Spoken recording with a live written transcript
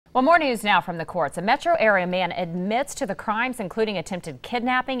Well, more news now from the courts. A metro area man admits to the crimes, including attempted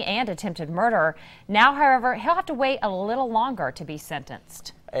kidnapping and attempted murder. Now, however, he'll have to wait a little longer to be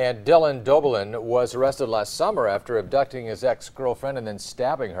sentenced. And Dylan Dobelin was arrested last summer after abducting his ex-girlfriend and then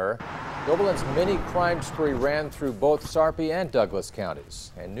stabbing her. Dobelin's mini crime spree ran through both Sarpy and Douglas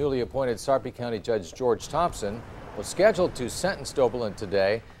counties. And newly appointed Sarpy County Judge George Thompson was scheduled to sentence Dobelin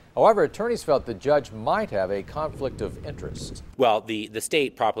today. However, attorneys felt the judge might have a conflict of interest. Well, the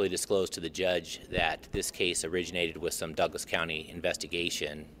state properly disclosed to the judge that this case originated with some Douglas County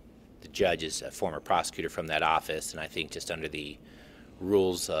investigation. The judge is a former prosecutor from that office, and I think just under the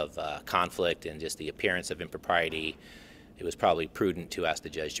rules of conflict and just the appearance of impropriety, it was probably prudent to ask the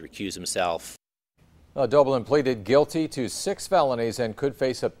judge to recuse himself. Dobelin pleaded guilty to 6 felonies and could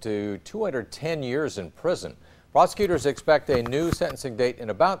face up to 210 years in prison. Prosecutors expect a new sentencing date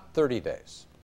in about 30 days.